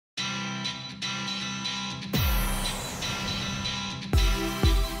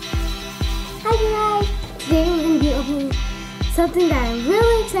something that I'm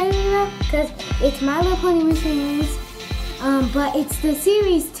really excited about because it's My Little Pony Mystery Minis, but it's the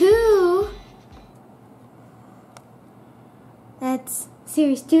Series 2. That's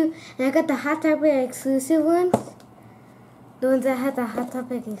Series 2, and I got the Hot Topic exclusive ones. The ones that had the Hot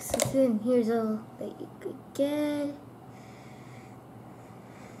Topic exclusive, and here's all that you could get.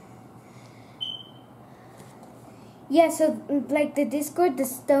 Yeah, so like the Discord, the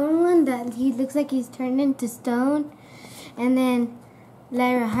stone one, that he looks like he's turned into stone. And then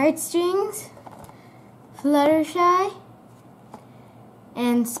Lyra Heartstrings, Fluttershy,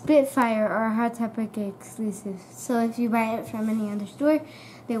 and Spitfire are Hot Topic exclusives. So if you buy it from any other store,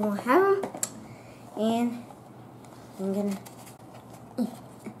 they won't have them. And I'm gonna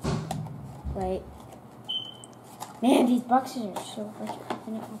wait. Man, these boxes are so hard to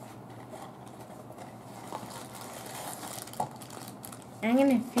open up. I'm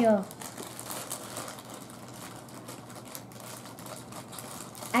gonna feel.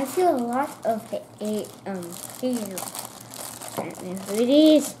 I feel a lot of hair. I don't know who it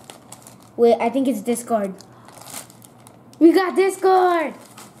is. Wait, I think it's Discord. We got Discord!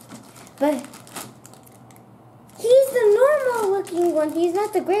 But he's the normal looking one. He's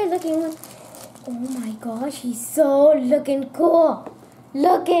not the great looking one. Oh my gosh, he's so looking cool.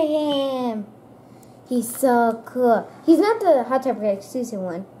 Look at him. He's so cool. He's not the Hot Topic exclusive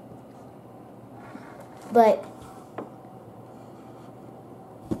one. But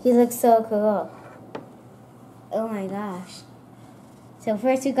he looks so cool. Oh my gosh. So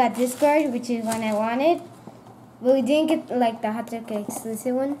first we got Discord, which is one I wanted. But we didn't get like the Hot Topic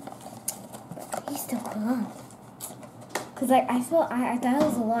exclusive one. But he's still cool. Cause like I thought it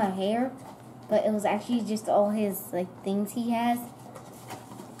was a lot of hair. But it was actually just all his like things he has.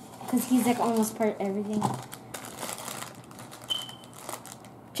 Cause he's like almost part everything.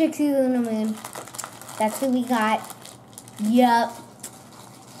 Trixie Luna Moon. That's who we got. Yup.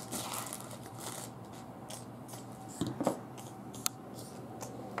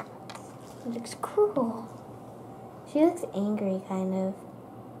 It looks cool. She looks angry, kind of.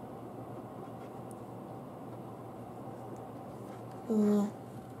 Yeah.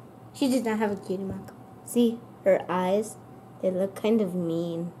 She does not have a cutie mark. See, her eyes, they look kind of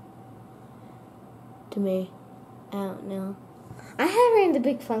mean to me. I don't know. I have her in the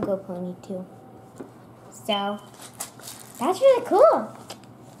big Funko pony too. So, that's really cool.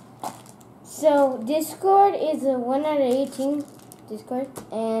 So, Discord is a 1 out of 18 Discord,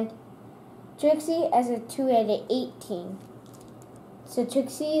 and Trixie as a 2 out of 18. So,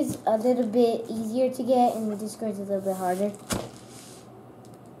 Trixie is a little bit easier to get, and the Discord is a little bit harder.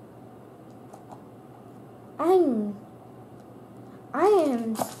 I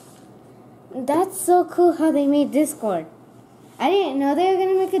am. That's so cool how they made Discord. I didn't know they were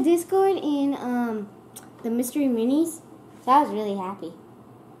gonna make a Discord in the Mystery Minis. So I was really happy.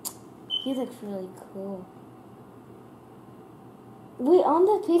 He looks really cool. Wait, on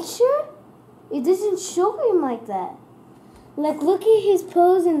the picture, it doesn't show him like that. Like, look at his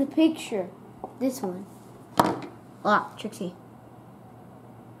pose in the picture. This one. Ah, Trixie.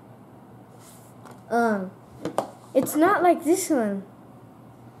 It's not like this one.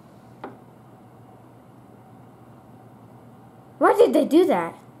 Why did they do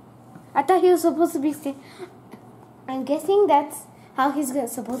that? I thought he was supposed to be I'm guessing that's how he's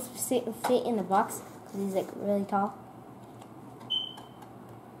supposed to fit in the box, because he's like really tall.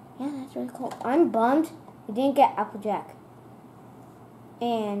 Yeah, that's really cool. I'm bummed we didn't get Applejack.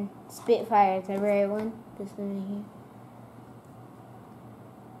 And Spitfire is the rare one. This one right here.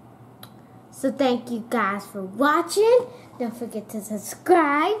 So thank you guys for watching. Don't forget to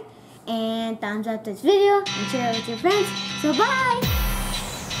subscribe and thumbs up this video and share it with your friends. So bye!